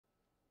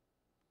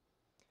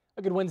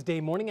A good Wednesday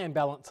morning. I'm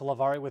Balint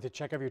Salavari with a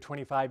check of your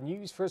 25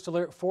 News First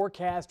Alert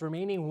forecast.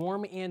 Remaining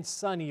warm and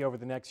sunny over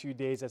the next few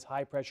days as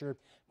high pressure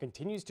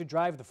continues to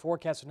drive the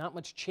forecast. So not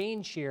much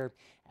change here,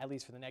 at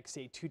least for the next,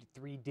 say, 2 to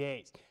 3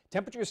 days.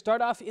 Temperatures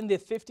start off in the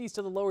 50s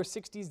to the lower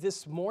 60s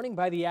this morning.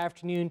 By the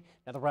afternoon,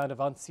 another round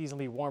of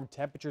unseasonably warm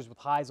temperatures with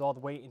highs all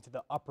the way into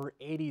the upper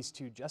 80s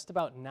to just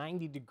about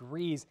 90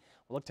 degrees.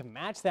 We'll look to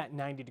match that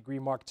 90-degree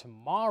mark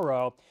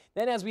tomorrow.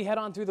 Then as we head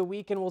on through the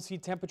weekend, we'll see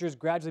temperatures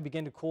gradually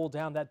begin to cool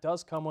down. That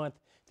does come with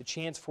the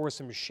chance for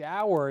some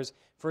showers.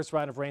 First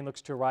round of rain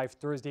looks to arrive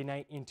Thursday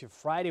night into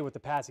Friday with the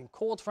passing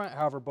cold front.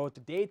 However, both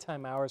the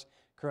daytime hours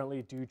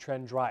currently do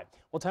trend dry.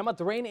 We'll time out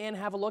the rain and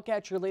have a look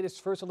at your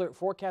latest First Alert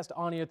forecast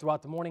on air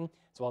throughout the morning,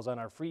 as well as on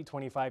our free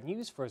 25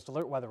 News First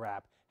Alert weather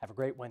app. Have a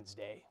great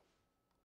Wednesday.